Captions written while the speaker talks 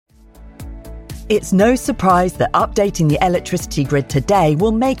It's no surprise that updating the electricity grid today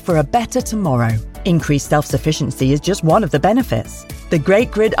will make for a better tomorrow. Increased self-sufficiency is just one of the benefits. The Great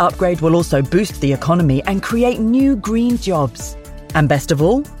Grid Upgrade will also boost the economy and create new green jobs. And best of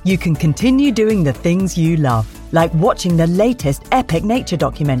all, you can continue doing the things you love, like watching the latest epic nature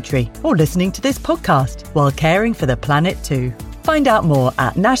documentary or listening to this podcast while caring for the planet too. Find out more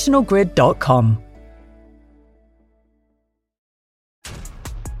at nationalgrid.com.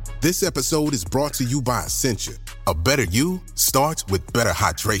 This episode is brought to you by Essentia. A better you starts with better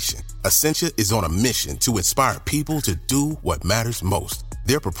hydration. Essentia is on a mission to inspire people to do what matters most.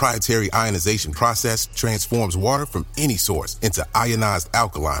 Their proprietary ionization process transforms water from any source into ionized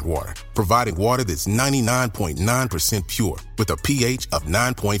alkaline water, providing water that's 99.9% pure with a pH of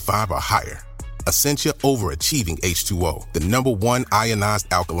 9.5 or higher. Essentia overachieving H2O, the #1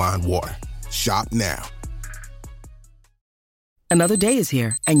 ionized alkaline water. Shop now. Another day is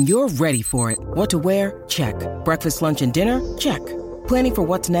here, and you're ready for it. What to wear? Check. Breakfast, lunch, and dinner? Check. Planning for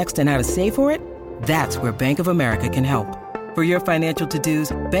what's next and how to save for it? That's where Bank of America can help. For your financial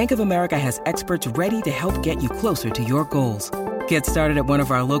to-dos, Bank of America has experts ready to help get you closer to your goals. Get started at one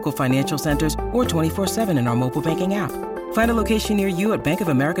of our local financial centers or 24/7 in our mobile banking app. Find a location near you at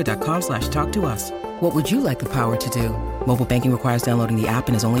bankofamerica.com/talktous. What would you like the power to do? Mobile banking requires downloading the app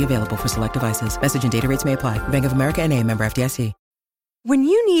and is only available for select devices. Message and data rates may apply. Bank of America N.A., member FDIC. When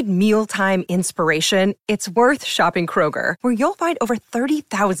you need mealtime inspiration, it's worth shopping Kroger, where you'll find over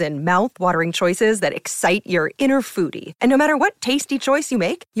 30,000 mouth-watering choices that excite your inner foodie. And no matter what tasty choice you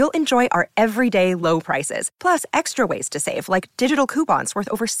make, you'll enjoy our everyday low prices, plus extra ways to save, like digital coupons worth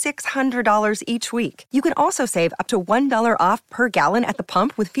over $600 each week. You can also save up to $1 off per gallon at the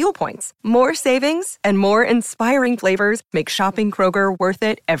pump with fuel points. More savings and more inspiring flavors make shopping Kroger worth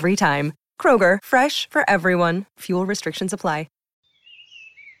it every time. Kroger, fresh for everyone. Fuel restrictions apply.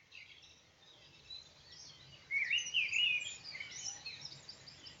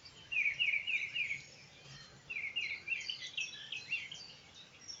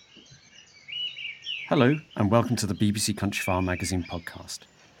 Hello, and welcome to the BBC Countryfile magazine podcast,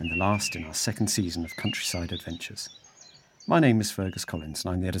 and the last in our second season of Countryside Adventures. My name is Fergus Collins,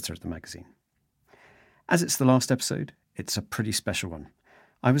 and I'm the editor of the magazine. As it's the last episode, it's a pretty special one.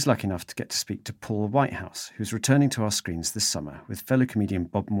 I was lucky enough to get to speak to Paul Whitehouse, who's returning to our screens this summer with fellow comedian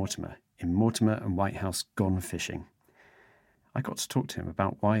Bob Mortimer in Mortimer and Whitehouse Gone Fishing. I got to talk to him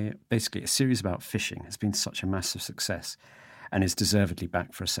about why, basically, a series about fishing has been such a massive success and is deservedly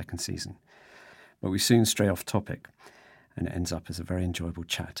back for a second season. But we soon stray off topic, and it ends up as a very enjoyable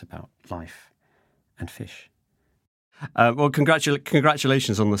chat about life and fish. Well,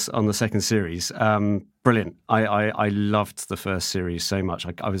 congratulations on the second series. Brilliant. I loved the first series so much.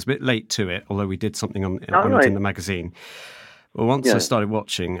 I was a bit late to it, although we did something on it in the magazine. Well, once I started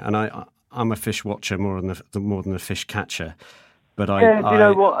watching, and I'm a fish watcher more than a fish catcher. But you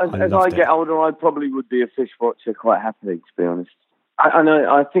know what? As I get older, I probably would be a fish watcher quite happily, to be honest.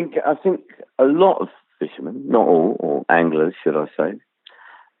 I think a lot of fishermen, not all, or anglers, should I say,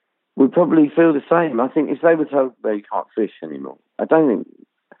 would probably feel the same. I think if they were told they can't fish anymore, I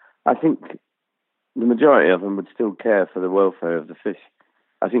think the majority of them would still care for the welfare of the fish.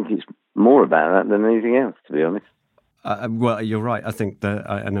 I think it's more about that than anything else, to be honest. Well, you're right. I think that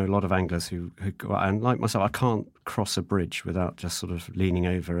I know a lot of anglers who go out, and like myself, I can't cross a bridge without just sort of leaning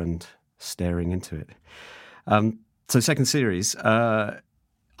over and staring into it. So second series,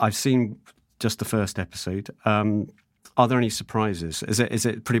 I've seen just the first episode. Are there any surprises? Is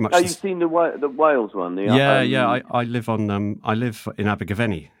it pretty much? Oh, you've seen the Wales one? I live in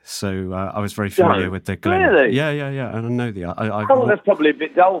Abergavenny, so I was very familiar with the Glen. Really? Yeah, and I know the. That's probably a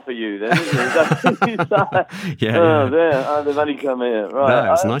bit dull for you then, isn't it? They've only come here. Right.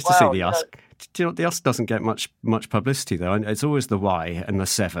 No, it's nice to see the Usk. Do you know, the Usk doesn't get much publicity though. It's always the Y and the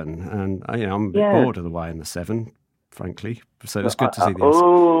Severn, and I'm a bit bored of the Y and the Severn, frankly. So it's good to see the Usk.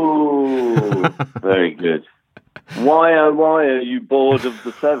 Oh, very good. Why are you bored of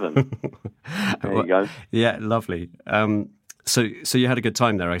the Severn? There you go. Yeah, lovely. So you had a good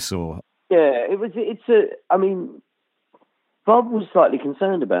time there, I saw. Yeah, Bob was slightly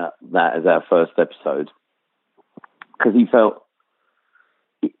concerned about that as our first episode, because he felt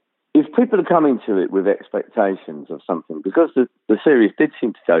if people are coming to it with expectations of something, because the series did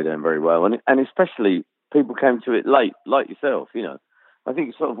seem to go down very well, and especially people came to it late, like yourself, I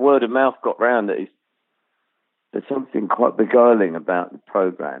think sort of word of mouth got round that there's something quite beguiling about the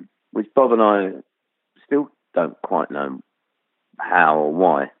programme, which Bob and I still don't quite know how or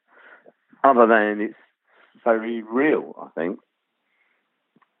why, other than it's very real, I think.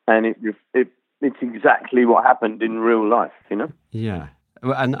 And it's exactly what happened in real life, Yeah.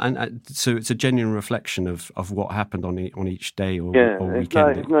 And so it's a genuine reflection of what happened on each day or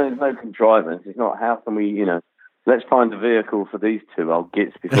weekend. There's no contrivance. It's not how can we, let's find a vehicle for these two old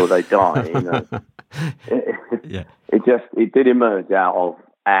gits before they die. It did emerge out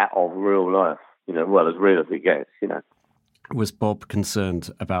of real life, well, as real as it gets. Was Bob concerned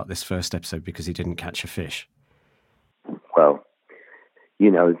about this first episode because he didn't catch a fish? Well,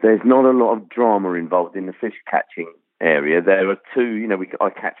 there's not a lot of drama involved in the fish catching area. There are two, I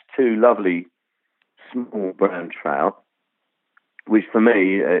catch two lovely small brown trout, which for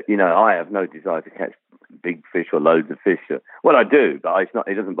me, I have no desire to catch big fish or loads of fish. Well, I do, but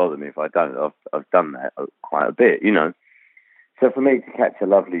it doesn't bother me if I don't. I've done that quite a bit, So for me to catch a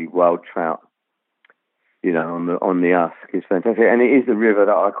lovely wild trout, on the Usk is fantastic. And it is the river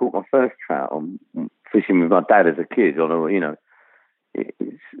that I caught my first trout on, fishing with my dad as a kid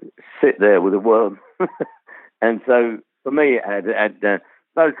sit there with the world. And so for me, it had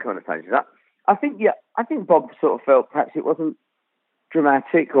those connotations. I think Bob sort of felt perhaps it wasn't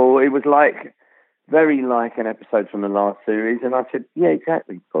dramatic, or it was very like an episode from the last series. And I said, yeah,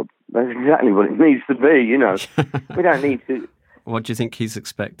 exactly, Bob. That's exactly what it needs to be, We don't need to... What do you think he's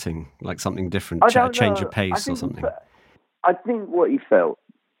expecting? Like something different, a change of pace or something? I think what he felt,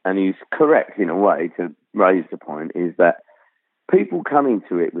 and he's correct in a way to raise the point, is that people come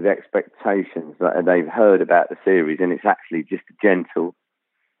into it with expectations that they've heard about the series, and it's actually just a gentle,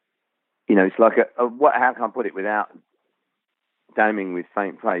 it's like how can I put it without damning with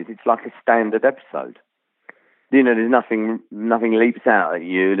faint praise? It's like a standard episode. There's nothing leaps out at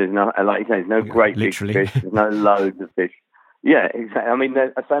you. There's no, like you say, there's no great big fish. There's no loads of fish. Yeah, exactly. I mean,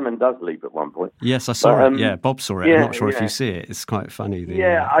 a salmon does leap at one point. Yes, I saw it. Yeah, Bob saw it. Yeah, I'm not sure if you see it. It's quite funny.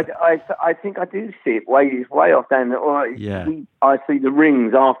 I think I do see it. It's way off down there. I see the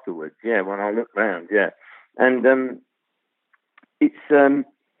rings afterwards. Yeah, when I look round. Yeah, and it's.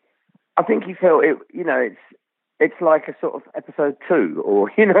 I think he felt it. It's like a sort of episode 2,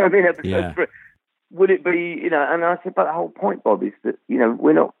 or episode 3. Would it be? And I said, but the whole point, Bob, is that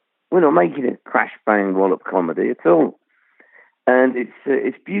we're not making a crash bang wallop comedy at all. And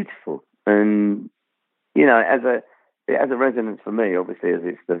it's beautiful, and it has a resonance for me. Obviously, as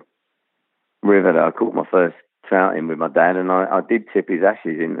it's the river that I caught my first trout in with my dad, and I did tip his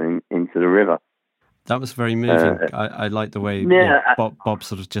ashes into the river. That was very moving. I like the way Bob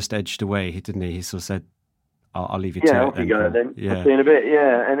sort of just edged away, didn't he? He sort of said, "I'll leave you to it." Off you go then. Yeah, I'll see you in a bit.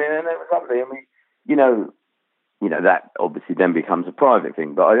 Yeah, and it was lovely. I mean, that obviously then becomes a private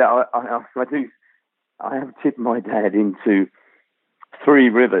thing, but I have tipped my dad into 3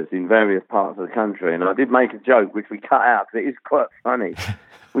 rivers in various parts of the country, and I did make a joke which we cut out because it is quite funny,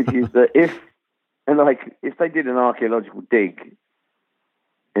 which is that if they did an archaeological dig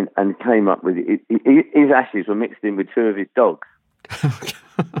and came up with it, his ashes were mixed in with 2 of his dogs,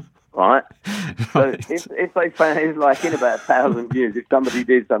 right? So if they found, it's like in about 1,000 years, if somebody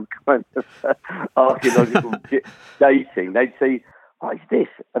did some kind of archaeological dating, they'd see, what is this?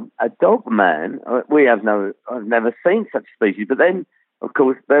 A dog man? I've never seen such a species. But then, of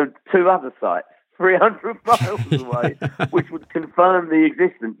course, there are 2 other sites 300 miles away, which would confirm the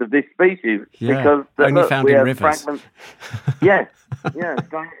existence of this species. Yeah, because only found in rivers. Fragments. Yeah,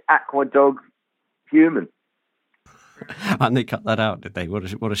 it's like aqua dog human. And they cut that out, did they?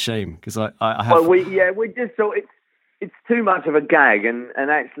 What a shame. Because I have. Well, we just thought it's too much of a gag, and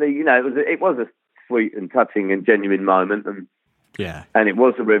actually, it was a sweet and touching and genuine moment, and. Yeah, and it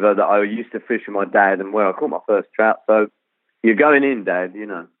was a river that I used to fish with my dad, and where I caught my first trout. So you're going in, Dad.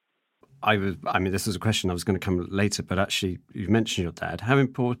 I mean, this is a question I was going to come later, but actually, you've mentioned your dad. How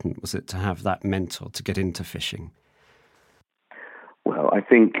important was it to have that mentor to get into fishing? Well, I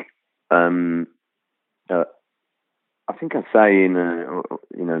think I say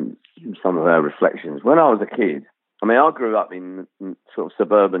in some of our reflections when I was a kid. I mean, I grew up in sort of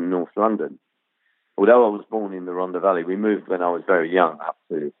suburban North London. Although I was born in the Rhondda Valley, we moved when I was very young up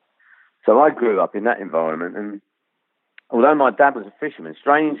to. So I grew up in that environment, and although my dad was a fisherman,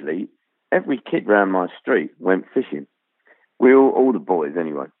 strangely, every kid round my street went fishing. We all the boys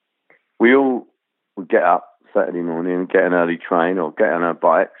anyway, we all would get up Saturday morning and get an early train or get on our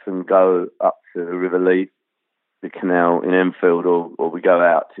bikes and go up to the River Lee, the canal in Enfield, or we go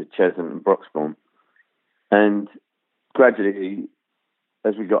out to Cheshunt and Broxbourne. And gradually,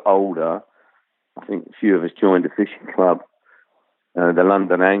 as we got older, I think a few of us joined a fishing club, the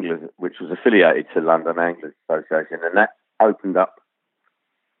London Anglers, which was affiliated to London Anglers Association, and that opened up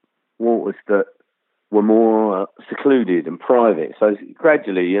waters that were more secluded and private. So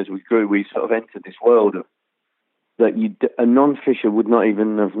gradually, as we grew, we sort of entered this world of that a non-fisher would not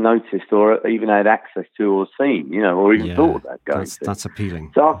even have noticed or even had access to or seen, or even thought about going to. That's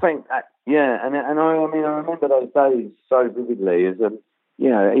appealing. So I think that, and I remember those days so vividly as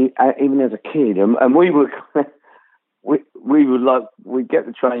even as a kid, and we were we'd get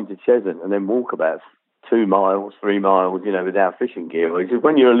the train to Cheshunt and then walk about 2 miles, 3 miles, with our fishing gear. Because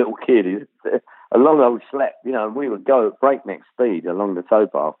when you're a little kid, it's a long old slep, and we would go at breakneck speed along the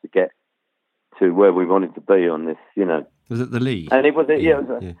towpath to get to where we wanted to be on this, Was it the Lee? And it was,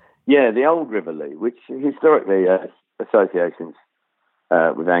 the old River Lee, which historically associations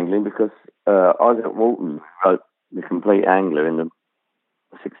with angling, because Isaac Walton wrote The Complete Angler in the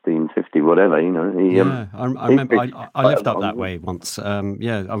 1650 whatever, I remember I lived up that way once. I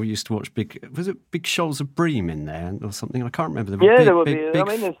used to watch big shoals of bream in there or something. I can't remember. There would be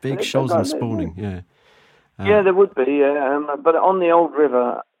big shoals and spawning. There would be. But on the old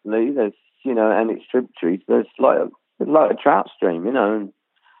River Lee, there's and its tributaries, there's like a trout stream, and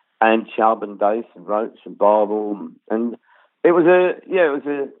chub and dace and roach and barbel, and it was a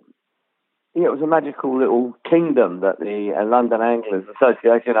magical little kingdom that the London Anglers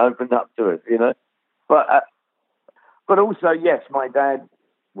Association opened up to us, But also, yes, my dad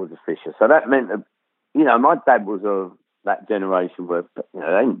was a fisher, so that meant that, my dad was of that generation where, they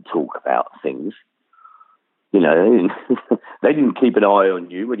didn't talk about things. They didn't keep an eye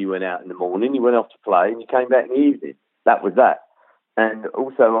on you when you went out in the morning. You went off to play and you came back in the evening. That was that. And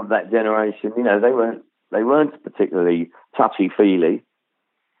also of that generation, they weren't particularly touchy-feely.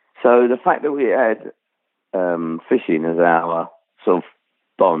 So the fact that we had fishing as our sort of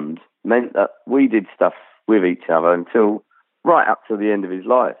bond meant that we did stuff with each other until right up to the end of his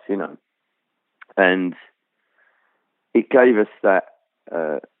life, And it gave us that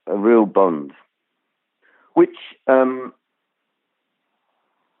a real bond, which I'm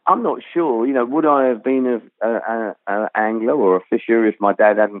not sure, would I have been an angler or a fisher if my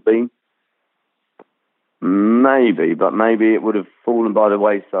dad hadn't been? Maybe, but maybe it would have fallen by the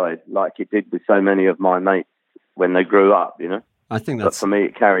wayside like it did with so many of my mates when they grew up, I think But for me,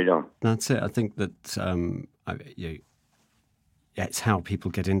 it carried on. That's it. I think that it's how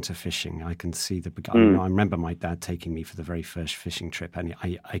people get into fishing. I can see I remember my dad taking me for the very first fishing trip, and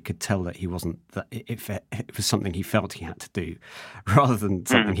I could tell that he wasn't that it was something he felt he had to do, rather than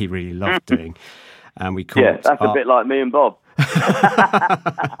something he really loved doing. And we caught. Yeah, that's a bit like me and Bob.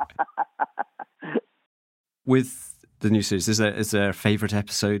 With the new series, is there a favourite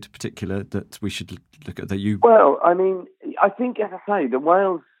episode particular that we should look at that you? Well, I think, as I say, the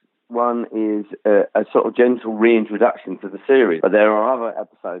Wales one is a sort of gentle reintroduction to the series, but there are other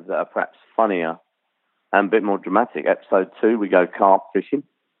episodes that are perhaps funnier and a bit more dramatic. Episode 2, we go carp fishing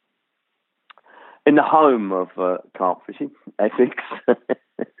in the home of carp fishing, Essex,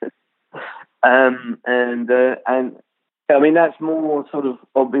 and that's more sort of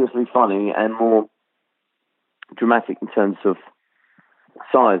obviously funny and more dramatic in terms of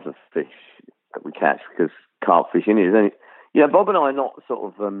size of fish that we catch, because carp fishing is, Bob and I are not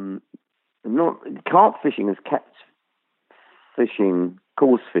sort of carp fishing has kept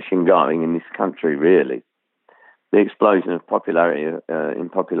course fishing going in this country, really. The explosion of popularity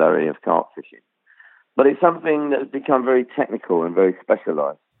of carp fishing, but it's something that has become very technical and very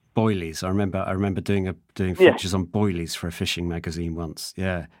specialised. Boilies. I remember doing features on boilies for a fishing magazine once.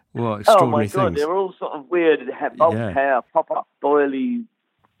 Yeah. Well, extraordinary things. Oh my God, they're all sort of weird. Bulk hair, pop-up boilies.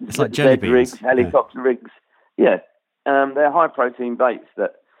 It's like jelly beans. Rigs, helicopter rigs. Yeah. They're high-protein baits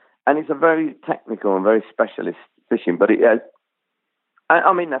and it's a very technical and very specialist fishing, but it has,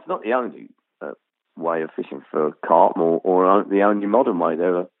 that's not the only way of fishing for carp or the only modern way.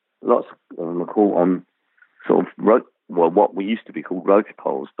 There are lots of them caught on sort of what we used to be called roach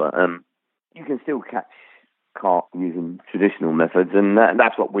poles, but you can still catch carp using traditional methods, and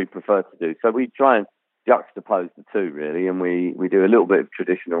that's what we prefer to do. So we try and juxtapose the two, really, and we do a little bit of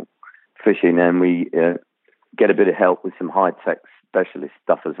traditional fishing, and we get a bit of help with some high-tech specialist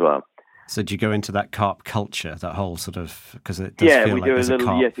stuff as well. So do you go into that carp culture, that whole sort of, because it does feel like there's a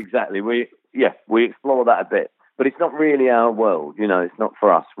carp? Yes, exactly. We explore that a bit, but it's not really our world, it's not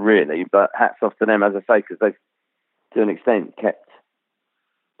for us, really, but hats off to them, as I say, because they've, to an extent, kept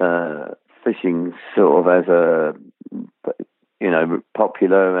fishing sort of as a,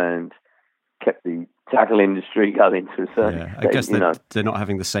 popular, and kept the tackle industry going to a certain extent. I guess they're not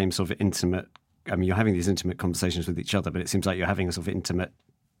having the same sort of intimate, you're having these intimate conversations with each other, but it seems like you're having a sort of intimate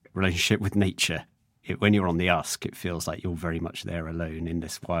relationship with nature. When you're on the Usk, it feels like you're very much there alone in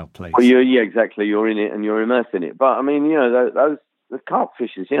this wild place. Well, exactly. You're in it and you're immersed in it. But those the carp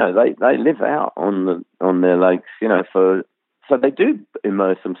fishers, they live out on their lakes, so they do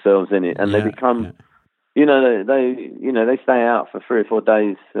immerse themselves in it, and they become they stay out for 3 or 4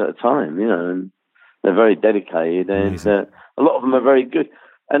 days at a time, and they're very dedicated, and a lot of them are very good.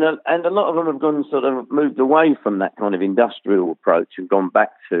 And a lot of them have gone sort of moved away from that kind of industrial approach and gone back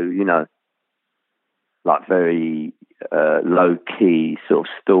to, like very low key sort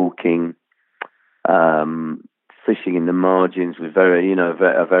of stalking, fishing in the margins with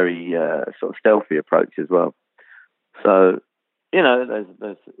a very sort of stealthy approach as well. So,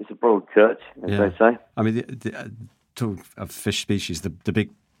 it's a broad church, as they say. I mean, talking of fish species,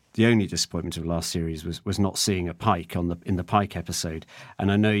 the only disappointment of last series was not seeing a pike in the pike episode.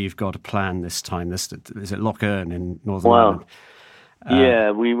 And I know you've got a plan this time. Is it Loch Earn in Northern Ireland?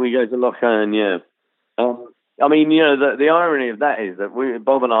 We go to Loch Earn. Yeah. I mean, the irony of that is that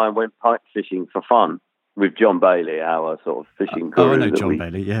Bob and I went pike fishing for fun with John Bailey, our sort of fishing guru. I know John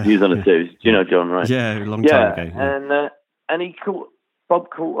Bailey. Yeah. Use on a series. Do you know John? Right? Yeah, a long time ago. Yeah. And Bob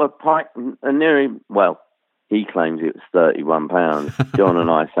caught a pike near him. Well, he claims it was 31 pounds. John and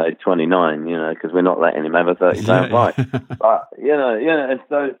I say 29, because we're not letting him have a 30-pound pike. But,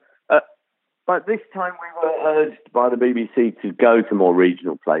 so, but this time we were urged by the BBC to go to more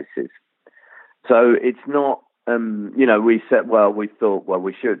regional places. So it's not, we thought,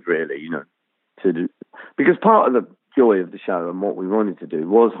 we should really, to do, because part of the joy of the show and what we wanted to do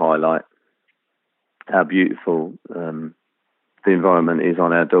was highlight how beautiful the environment is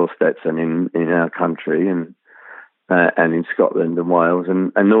on our doorsteps and in our country and in Scotland and Wales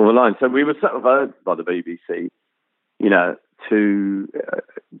and Northern Ireland. So we were sort of urged by the BBC, to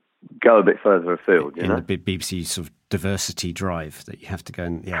go a bit further afield. In the BBC sort of diversity drive that you have to go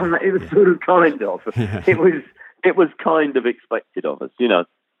and... Yeah, it was sort of kind of. Yeah. It was kind of expected of us,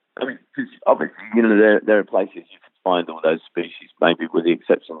 I mean, cause obviously, there are places you can find all those species, maybe with the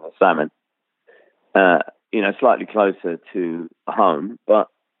exception of the salmon, slightly closer to home. But,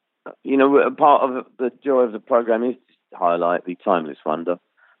 part of the joy of the programme is to highlight the timeless wonder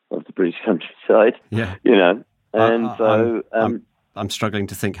of the British countryside. Yeah. And I'm struggling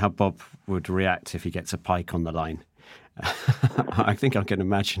to think how Bob would react if he gets a pike on the line. I think I can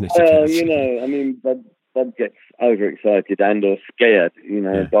imagine it. Bob gets overexcited and or scared,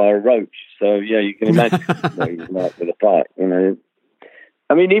 by a roach. So, you can imagine what he was like with a pike,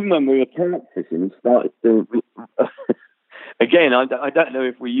 I mean, even when we were carp fishing, we started doing... Again, I don't know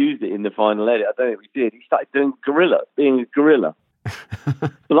if we used it in the final edit. I don't think we did. He started being a gorilla.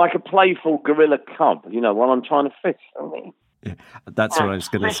 Like a playful gorilla cub, while I'm trying to fish. I mean, yeah, that's what I was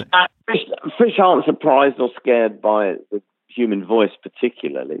going to say. Fish aren't surprised or scared by the human voice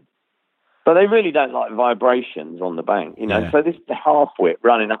particularly. But they really don't like vibrations on the bank, So this half-wit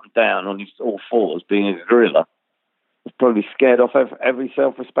running up and down on his all fours, being a gorilla, was probably scared off every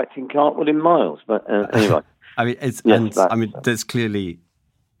self-respecting carp within miles. But anyway, I mean, there's clearly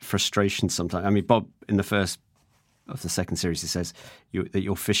frustration sometimes. I mean, Bob, in the first of the second series, he says that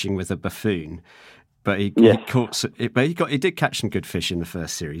you're fishing with a buffoon, but he did catch some good fish in the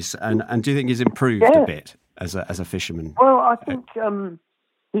first series. And do you think he's improved a bit as a fisherman? Well, I think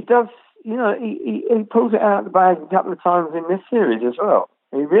he does. He pulls it out of the bag a couple of times in this series as well.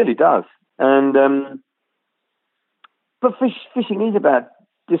 He really does. And but fishing is about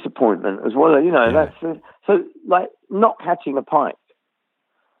disappointment as well. That's so like not catching a pike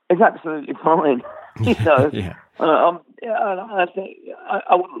is absolutely fine. Yeah. I think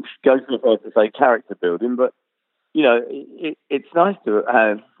I wouldn't go so far to say character building, but it's nice to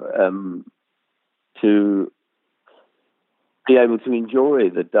have to be able to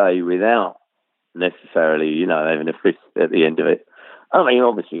enjoy the day without necessarily, having a fish at the end of it. I mean,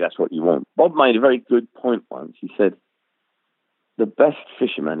 obviously that's what you want. Bob made a very good point once. He said, the best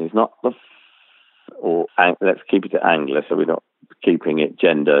fisherman is not let's keep it to angler, so we're not keeping it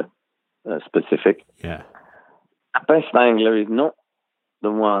gender specific. Yeah. The best angler is not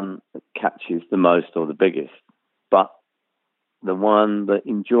the one that catches the most or the biggest, but the one that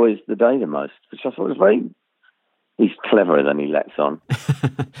enjoys the day the most, which I thought was he's cleverer than he lets on.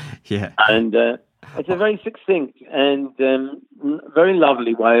 Yeah. And it's a very succinct and very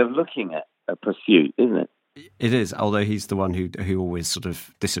lovely way of looking at a pursuit, isn't it? It is, although he's the one who always sort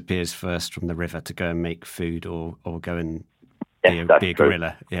of disappears first from the river to go and make food or go and be a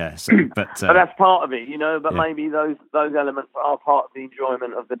gorilla. Yeah, but that's part of it, But maybe those elements are part of the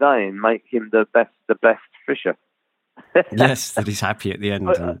enjoyment of the day and make him the best fisher. Yes, that he's happy at the end.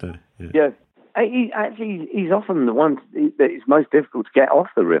 Yes, he's often the one that is most difficult to get off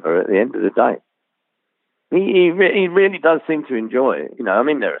the river at the end of the day. He really does seem to enjoy it. I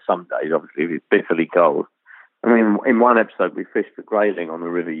mean, there are some days, obviously, it's bitterly cold. I mean, in one episode, we fished for grayling on the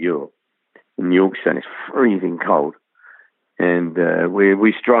River Ure in Yorkshire, and it's freezing cold. and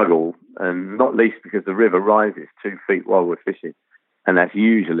we struggle, and not least because the river rises 2 feet while we're fishing, and that's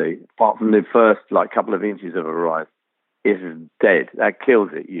usually, apart from the first couple of inches of a rise, is dead. That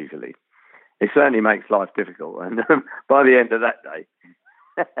kills it usually. It certainly makes life difficult, and by the end of that day,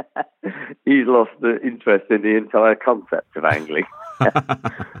 he's lost the interest in the entire concept of angling.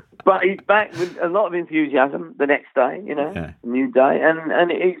 But he's back with a lot of enthusiasm the next day, new day,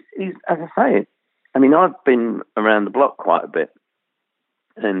 and he's as I say, I mean, I've been around the block quite a bit,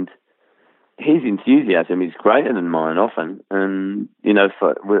 and his enthusiasm is greater than mine often, and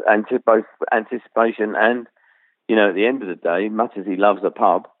for both anticipation and at the end of the day, much as he loves a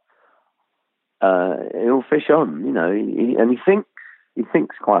pub, he'll fish on, and he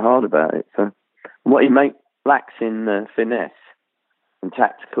thinks quite hard about it. So what he lacks in finesse and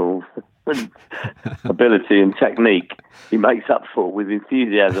tactical ability and technique, he makes up for with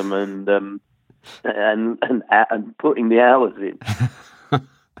enthusiasm and putting the hours in.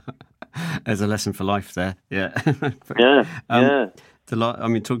 There's a lesson for life there. Yeah. Yeah.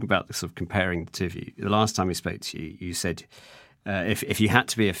 Talking about the sort of comparing the two of you, the last time we spoke to you, you said if you had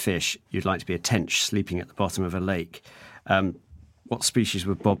to be a fish, you'd like to be a tench sleeping at the bottom of a lake. What species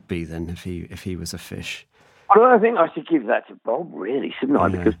would Bob be then if he was a fish? Well, I think I should give that to Bob, really, shouldn't I?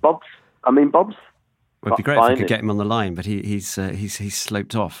 Because Bob's. Well, it'd be great if we could get him on the line, but he's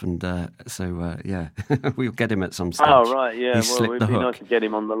sloped off, and we'll get him at some stage. Oh right, yeah. It'd be nice to get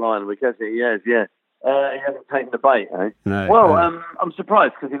him on the line because he has, yeah. He hasn't taken the bait, eh? No. Well, I'm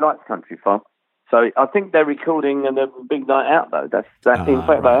surprised because he likes Country Farm. So I think they're recording a big night out, though. That's in fact,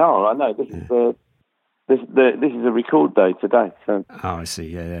 right. They are. I know this is a record day today. So. Oh, I see.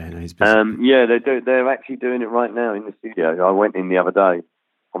 Yeah. No, he's busy. They do. They're actually doing it right now in the studio. I went in the other day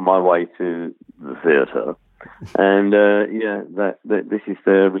on my way to the theatre, and this is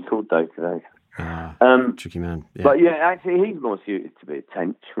the record day today. Tricky man. Yeah. But actually, he's more suited to be a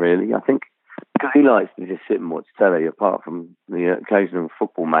tench, really. I think. Because he likes to just sit and watch telly, apart from the occasional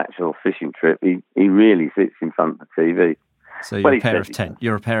football match or fishing trip. He really sits in front of the TV. So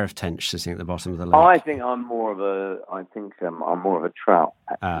you're a pair of tench sitting at the bottom of the lake. I think I'm more of a trout.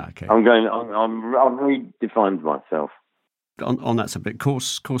 Okay. I've redefined myself. On that subject,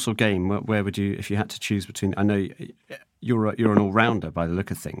 course or game, where would you, if you had to choose between? I know you're an all-rounder by the look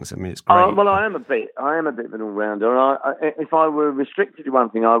of things. I mean, it's great. Well, I am a bit of an all-rounder. If I were restricted to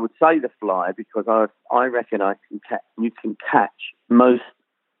one thing, I would say the fly, because I reckon you can catch most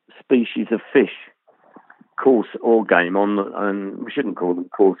species of fish, course or game, and we shouldn't call them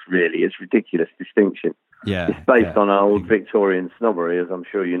course, really. It's a ridiculous distinction. Yeah, it's based on our old Victorian snobbery, as I'm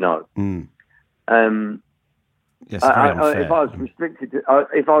sure you know. Yes, very unfair. If I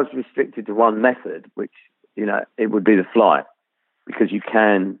was restricted to one method, which it would be the fly, because you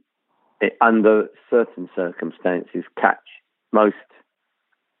can, under certain circumstances, catch most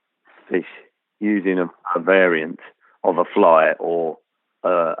fish using a variant of a fly or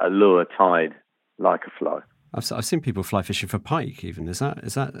a lure tied like a fly. I've seen people fly fishing for pike. Even is that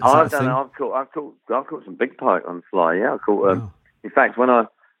I've done. I've caught some big pike on fly. Yeah, I caught. In fact, when I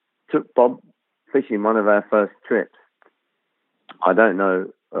took Bob fishing one of our first trips, I don't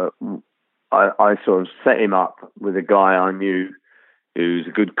know. I sort of set him up with a guy I knew who's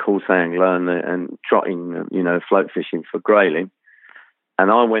a good course angler and trotting, float fishing for grayling.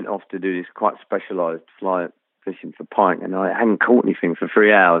 And I went off to do this quite specialised fly fishing for pike, and I hadn't caught anything for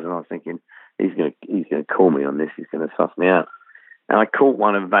 3 hours. And I was thinking, he's going to call me on this. He's going to suss me out. And I caught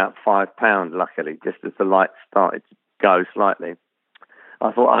one of about 5 pounds, luckily, just as the light started to go slightly.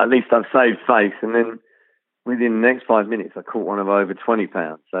 I thought, at least I've saved face. And then within the next 5 minutes, I caught one of over 20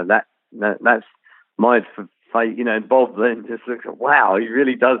 pounds. So that's my fate. Bob then just looks at, wow, he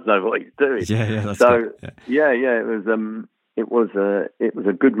really does know what he's doing. Yeah, that's so good. Yeah, it was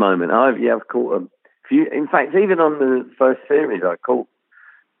a good moment. I've caught a few. In fact, even on the first series, I caught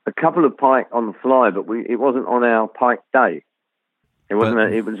a couple of pike on the fly, but it wasn't on our pike day. It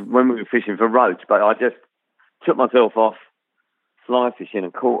wasn't. It was when we were fishing for roach. But I just took myself off fly fishing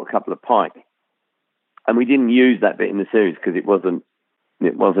and caught a couple of pike, and we didn't use that bit in the series because it wasn't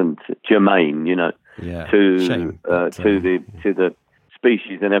germane, to the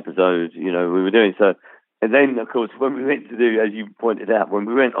species and episodes, we were doing. So, and then of course when we went to do, as you pointed out, when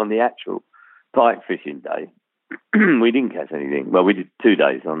we went on the actual pike fishing day, we didn't catch anything. Well, we did 2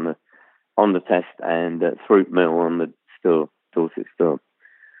 days on the test and Fruit Mill on the Dorset Storm.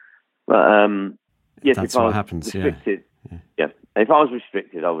 But yes, that's if I what was restricted, restricted, yeah. If I was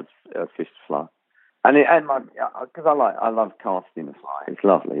restricted, I would fish the fly. Because I love casting the fly. It's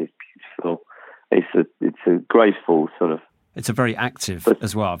lovely. It's beautiful. It's a graceful sort of. It's a very active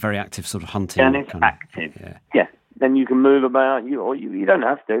as well. Very active sort of hunting. And it's active. Yeah. then you can move about. You don't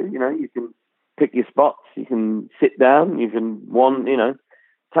have to. You can pick your spots. You can sit down. You can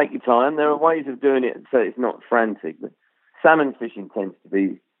take your time. There are ways of doing it so it's not frantic. But salmon fishing tends to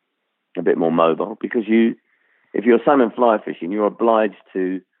be a bit more mobile because if you're salmon fly fishing, you're obliged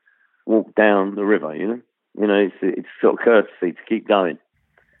to walk down the river. It's sort of courtesy to keep going.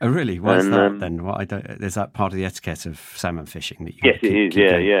 Oh, really? Why is that then? Is that part of the etiquette of salmon fishing? That yes, it is.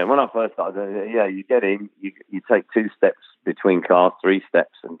 Yeah. When I first started, you get in, you take 2 steps between casts, 3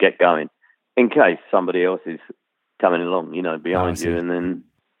 steps, and get going, in case somebody else is coming along, behind you, and then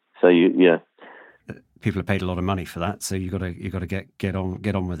People have paid a lot of money for that, so you got to get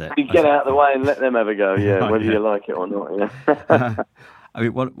on with it. You get out of the way and let them have a go, whether you like it or not. Yeah. I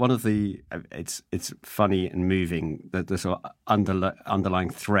mean, one of the it's funny and moving that the sort of underlying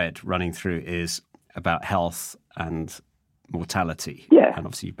thread running through is about health and mortality. Yeah, and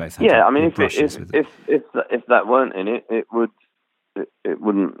obviously you both have if that weren't in it, it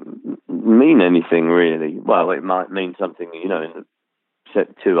wouldn't mean anything really. Well, it might mean something,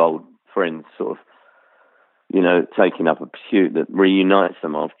 set 2 old friends sort of, taking up a pursuit that reunites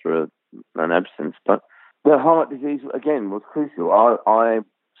them after an absence, but. The heart disease, again, was crucial. I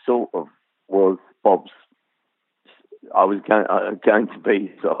sort of was Bob's. I was going to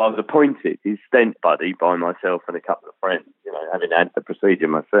be. I was appointed his stent buddy by myself and a couple of friends. Having had the procedure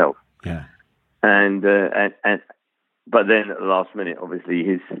myself. Yeah. And but then at the last minute, obviously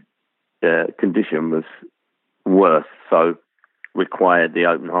his condition was worse, so required the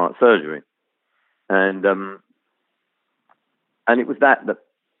open heart surgery. And it was that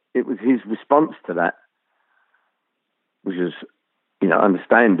it was his response to that, which was,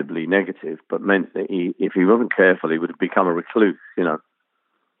 understandably negative, but meant that if he wasn't careful, he would have become a recluse,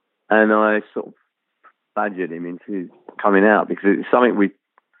 And I sort of badgered him into coming out because it's something we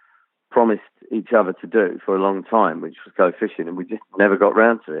promised each other to do for a long time, which was go fishing, and we just never got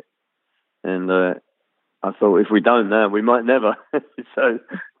round to it. And I thought, if we don't now, we might never. So,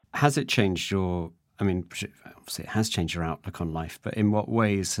 has it changed obviously it has changed your outlook on life, but in what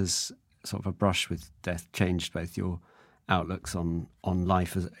ways has sort of a brush with death changed both your outlooks on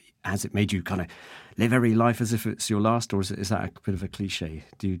life? Has it made you kind of live every life as if it's your last, or is that a bit of a cliche?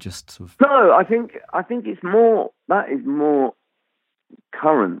 Do you just sort of... No, I think it's more, that is more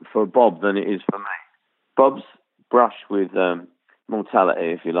current for Bob than it is for me. Bob's brush with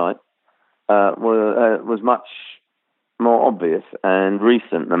mortality, if you like, was much more obvious and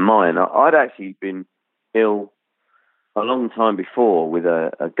recent than mine. I'd actually been ill a long time before with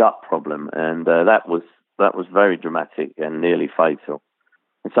a gut problem, and that was very dramatic and nearly fatal.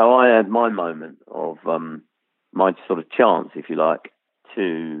 And so I had my moment of my sort of chance, if you like,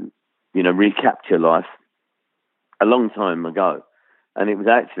 to recapture life a long time ago. And it was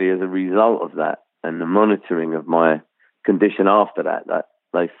actually as a result of that and the monitoring of my condition after that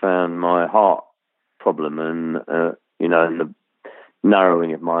they found my heart problem and the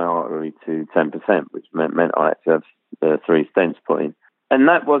narrowing of my artery to 10%, which meant I had to have 3 stents put in. And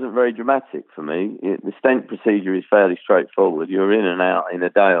that wasn't very dramatic for me. The stent procedure is fairly straightforward. You're in and out in a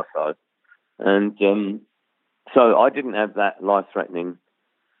day or so. And so I didn't have that life-threatening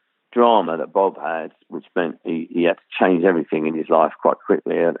drama that Bob had, which meant he had to change everything in his life quite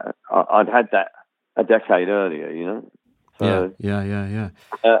quickly. And I'd had that a decade earlier, So, Yeah.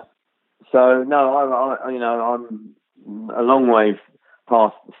 So, no, I'm a long way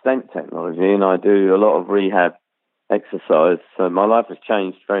past the stent technology, and I do a lot of rehab exercise, so my life has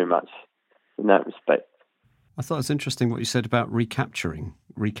changed very much in that respect. I thought it was interesting what you said about recapturing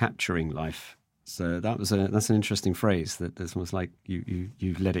life. So that's an interesting phrase. That it's almost like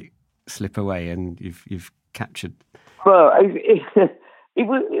you've let it slip away and you've captured. Well, it's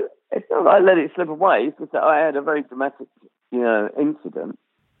not like I let it slip away. It's just that I had a very dramatic, incident.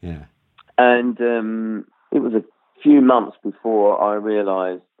 Yeah, and it was a few months before I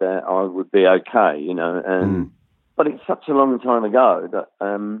realised that I would be okay, and. But it's such a long time ago that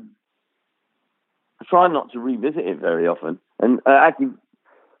I try not to revisit it very often. And actually,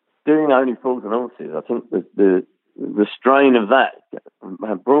 doing Only Fools and Horses, I think the strain of that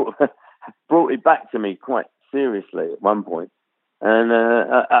brought it back to me quite seriously at one point. And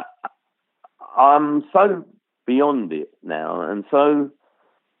I'm so beyond it now, and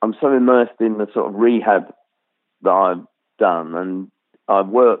I'm so immersed in the sort of rehab that I've done, and I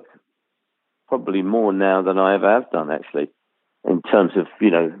work probably more now than I ever have done, actually, in terms of,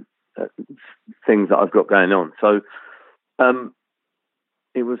 things that I've got going on. So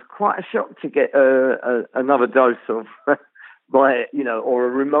it was quite a shock to get another dose of or a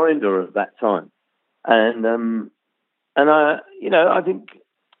reminder of that time. And I think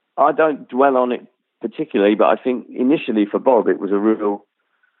I don't dwell on it particularly, but I think initially for Bob, it was a real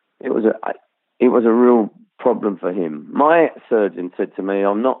problem for him. My surgeon said to me,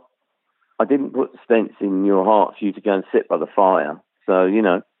 I didn't put stents in your heart for you to go and sit by the fire. So,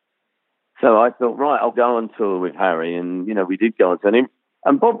 so I thought, right, I'll go on tour with Harry. And, we did go on tour.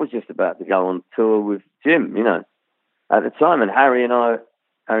 And Bob was just about to go on tour with Jim, at the time. And Harry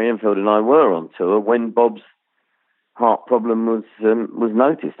Enfield and I were on tour when Bob's heart problem was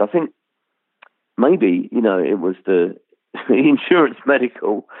noticed. I think maybe, it was the insurance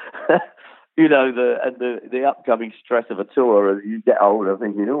medical, the upcoming stress of a tour as you get older,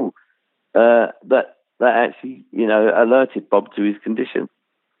 thinking, that actually, alerted Bob to his condition.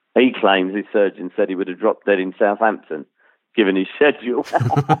 He claims his surgeon said he would have dropped dead in Southampton, given his schedule.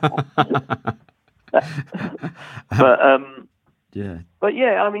 But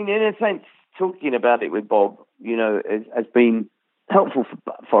yeah, I mean, in a sense, talking about it with Bob, has been helpful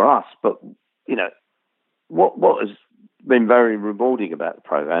for us. But what has been very rewarding about the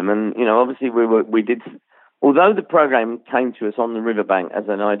program, and obviously we did. Although the program came to us on the riverbank as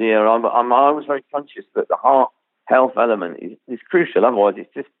an idea, I was very conscious that the heart health element is crucial. Otherwise,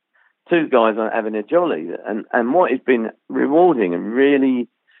 it's just two guys having a jolly. And what has been rewarding and really,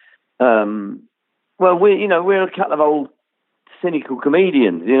 we're a couple of old cynical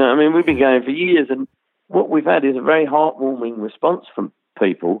comedians. I mean, we've been going for years, and what we've had is a very heartwarming response from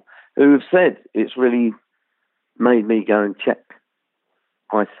people who have said it's really made me go and check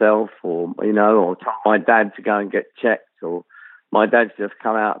myself, or or tell my dad to go and get checked, or my dad's just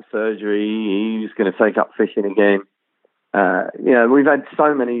come out of surgery, he's going to take up fishing again. We've had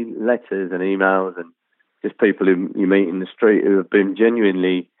so many letters and emails and just people who you meet in the street who have been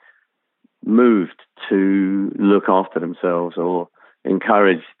genuinely moved to look after themselves or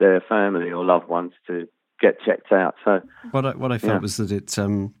encourage their family or loved ones to get checked out. So what I felt was that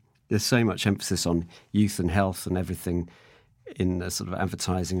there's so much emphasis on youth and health and everything in the sort of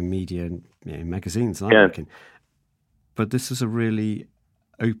advertising and media and magazines and I'm but this is a really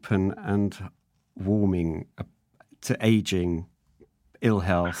open and warming to aging, ill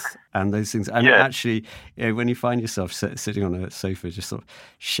health and those things. And actually, when you find yourself sitting on a sofa just sort of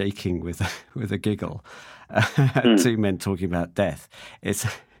shaking with a giggle, two men talking about death, it's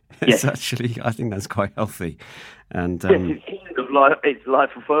actually, I think that's quite healthy. And it's kind of it's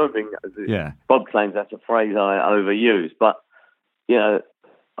life affirming. Bob claims that's a phrase I overuse, but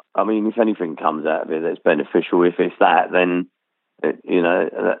I mean, if anything comes out of it that's beneficial, if it's that, then that's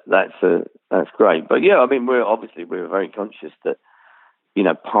great. But I mean, we're very conscious that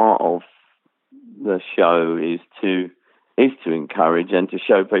part of the show is to encourage and to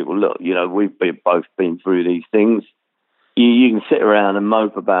show people, look, we've both been through these things. You can sit around and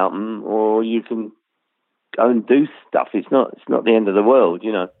mope about them, or you can go and do stuff. It's not the end of the world,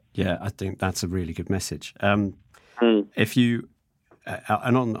 Yeah, I think that's a really good message. If you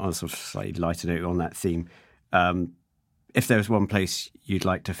and on sort of slightly lighter note on that theme, if there was one place you'd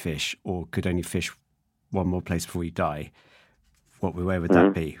like to fish, or could only fish one more place before you die, where would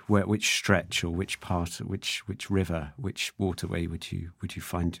that be? Which stretch, or which part, which river, which waterway would you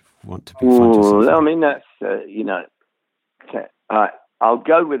find yourself? I mean, that's okay. I'll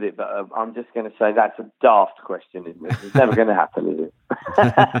go with it, but I'm just going to say that's a daft question, isn't it? It's never going to happen, is it?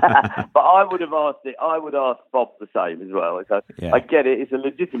 But I would have asked it. I would ask Bob the same as well. So I get it. It's a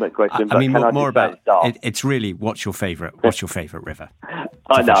legitimate question. I mean, more about it's it's really what's your favourite river?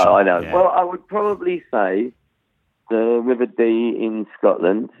 I know. Yeah. Well, I would probably say the River Dee in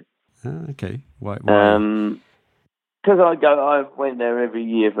Scotland. Okay. Why? Because I went there every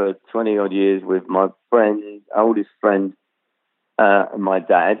year for 20 odd years with my oldest friend. And my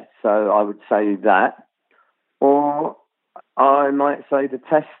dad, so I would say that, or I might say the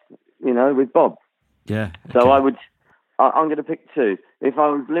test, with Bob. Yeah. Okay. So I'm going to pick two. If I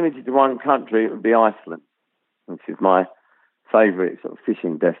was limited to one country, it would be Iceland, which is my favourite sort of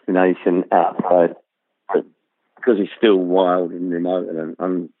fishing destination outside, because it's still wild and remote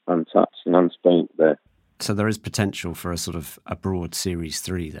and untouched and unspent there. So there is potential for a sort of a broad Series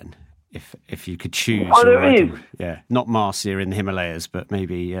 3 then? If you could choose, there is. Not Marcia in the Himalayas, but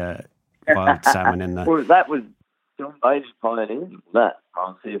maybe wild salmon in the. Well, that was John Bailey pioneered that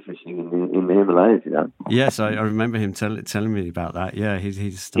Marcia fishing in the Himalayas, Yes, I remember him telling me about that. Yeah,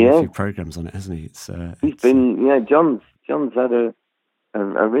 he's done a few programs on it, hasn't he? He's been, John's had a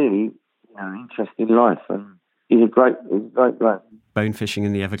really interesting life, and he's a great guy. Bone fishing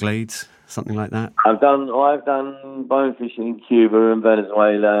in the Everglades, something like that. I've done bone fishing in Cuba and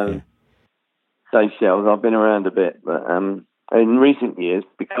Venezuela. Seychelles. I've been around a bit, but in recent years,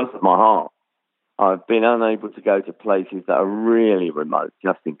 because of my heart, I've been unable to go to places that are really remote,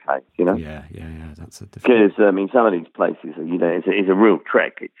 just in case, you know. Yeah. That's a different. Because some of these places, it's a real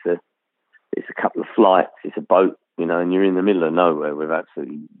trek. It's a couple of flights, it's a boat, and you're in the middle of nowhere with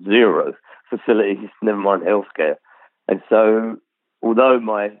absolutely zero facilities, never mind healthcare. And so, although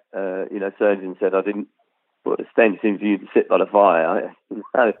my surgeon said I didn't put a stent in for you to sit by the fire,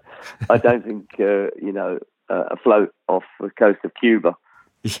 I don't think a float off the coast of Cuba.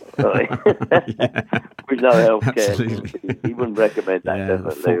 With no healthcare, he wouldn't recommend that.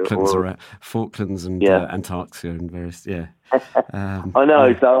 Definitely. Falklands and Antarctica and various. I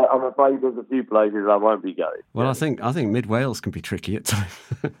know. So I'm afraid there's a few places I won't be going. Well, I think mid Wales can be tricky at times.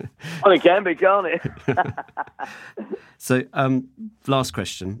 Well, it can be, can't it? So, last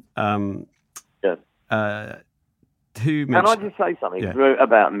question. Who mentioned? Can I just say something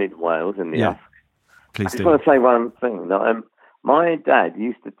about mid Wales and the Usk? Please I just want to say one thing. My dad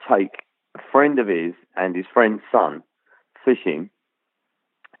used to take a friend of his and his friend's son fishing,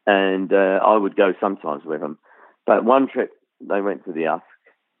 and I would go sometimes with them. But one trip they went to the Usk,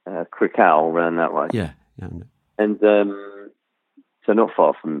 Crickhowell, around that way. Yeah. And so not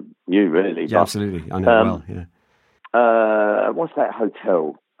far from you, really. Yeah, absolutely. I know well. Yeah. What's that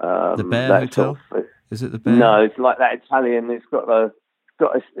hotel? The Bear Hotel. Is it the Bear? No, it's like that Italian. It's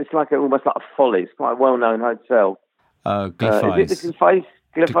it's like almost like a Folly. It's quite a well-known hotel. Glyphis. Is it the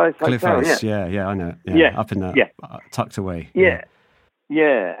Glyphis Hotel? Glyphis, yeah, I know. Yeah, up in the tucked away. Yeah.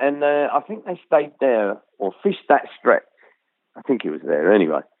 And I think they stayed there or fished that stretch. I think it was there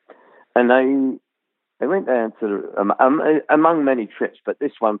anyway. And they went down to among many trips, but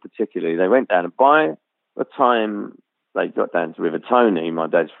this one particularly, they went down. And by the time they got down to River Tony, my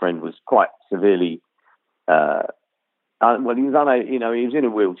dad's friend was quite severely. He was unable. He was in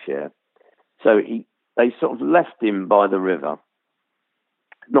a wheelchair, so they sort of left him by the river,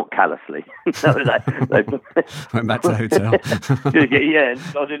 not callously. They went back to the hotel.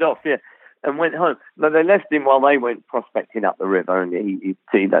 And nodded off, and went home. No, they left him while they went prospecting up the river, and they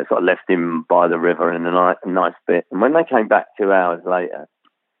sort of left him by the river in a nice bit. And when they came back 2 hours later,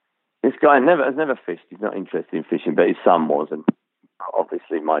 this guy has never fished. He's not interested in fishing, but his son was, and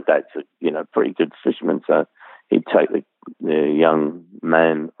obviously my dad's a pretty good fisherman, so he'd take the young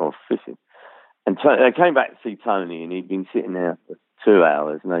man off fishing. And they came back to see Tony, and he'd been sitting there for 2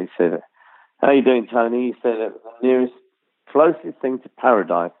 hours, and they said, "How are you doing, Tony?" He said, "It was the closest thing to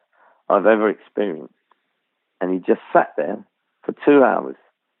paradise I've ever experienced." And he just sat there for 2 hours.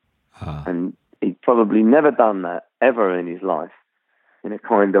 And he'd probably never done that ever in his life, in a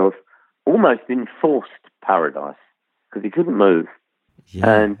kind of almost enforced paradise, because he couldn't move. Yeah.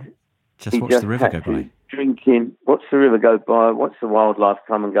 And just watch the river go by. Drinking, watch the river go by, watch the wildlife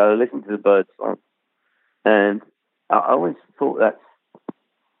come and go, listen to the birds song. And I always thought that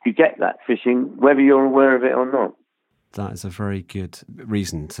you get that fishing, whether you're aware of it or not. That is a very good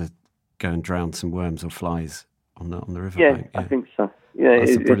reason to go and drown some worms or flies on the river Yeah, bank. I think so. Yeah,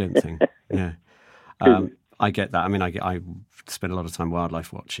 that's a brilliant thing. Yeah. I get that. I mean, I spend a lot of time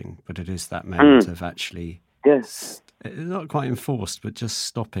wildlife watching, but it is that moment of actually... Yes. Not quite enforced, but just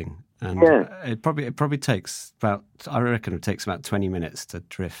stopping. And it probably takes about, I reckon it takes about 20 minutes to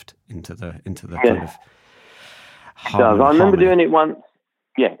drift into the kind of harmony. I remember doing it once.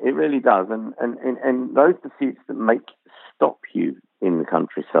 Yeah, it really does. And those pursuits that stop you in the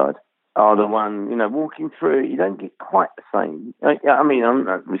countryside are the one, walking through, you don't get quite the same. I mean,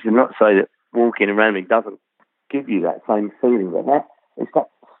 we should not say that walking around it doesn't give you that same feeling, but it's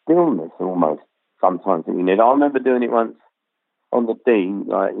that stillness almost. Sometimes that you need. I remember doing it once on the Dean.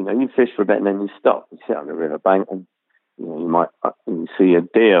 Like, you fish for a bit and then you stop. You sit on the riverbank and you might see a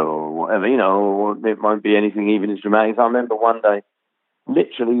deer or whatever. Or it won't be anything even as dramatic. I remember one day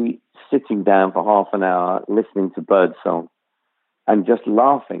literally sitting down for half an hour listening to birdsong and just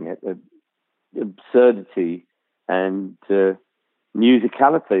laughing at the absurdity and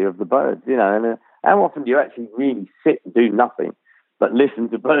musicality of the birds. And how often do you actually really sit and do nothing but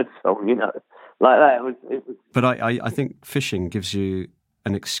listen to birdsong? Like that, it was. But I think fishing gives you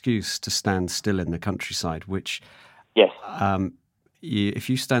an excuse to stand still in the countryside, which, yes, if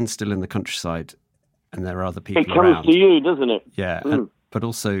you stand still in the countryside and there are other people around, it comes to you, doesn't it? Yeah, but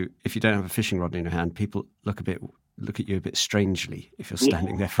also if you don't have a fishing rod in your hand, people look at you a bit strangely if you're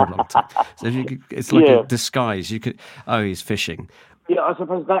standing there for a long time. So it's like a disguise. You could, he's fishing. Yeah, I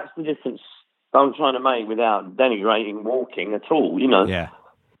suppose that's the difference I'm trying to make without denigrating walking at all. Yeah.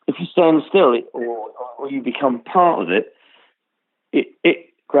 If you stand still or you become part of it,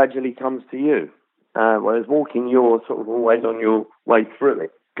 it gradually comes to you. Whereas walking, you're sort of always on your way through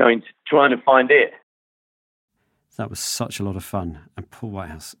it, trying to find it. That was such a lot of fun. And Paul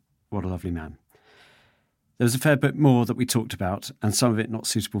Whitehouse, what a lovely man. There was a fair bit more that we talked about, and some of it not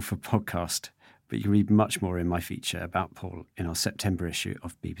suitable for podcast, but you can read much more in my feature about Paul in our September issue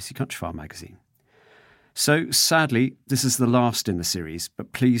of BBC Countryfile magazine. So, sadly, this is the last in the series,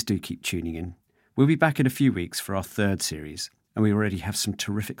 but please do keep tuning in. We'll be back in a few weeks for our third series, and we already have some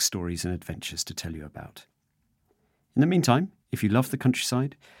terrific stories and adventures to tell you about. In the meantime, if you love the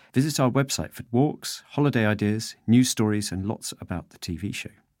countryside, visit our website for walks, holiday ideas, news stories, and lots about the TV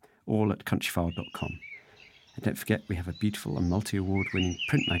show, all at countryfile.com. And don't forget, we have a beautiful and multi-award-winning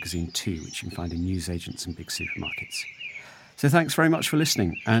print magazine too, which you can find in newsagents and big supermarkets. So thanks very much for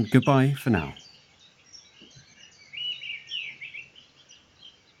listening, and goodbye for now.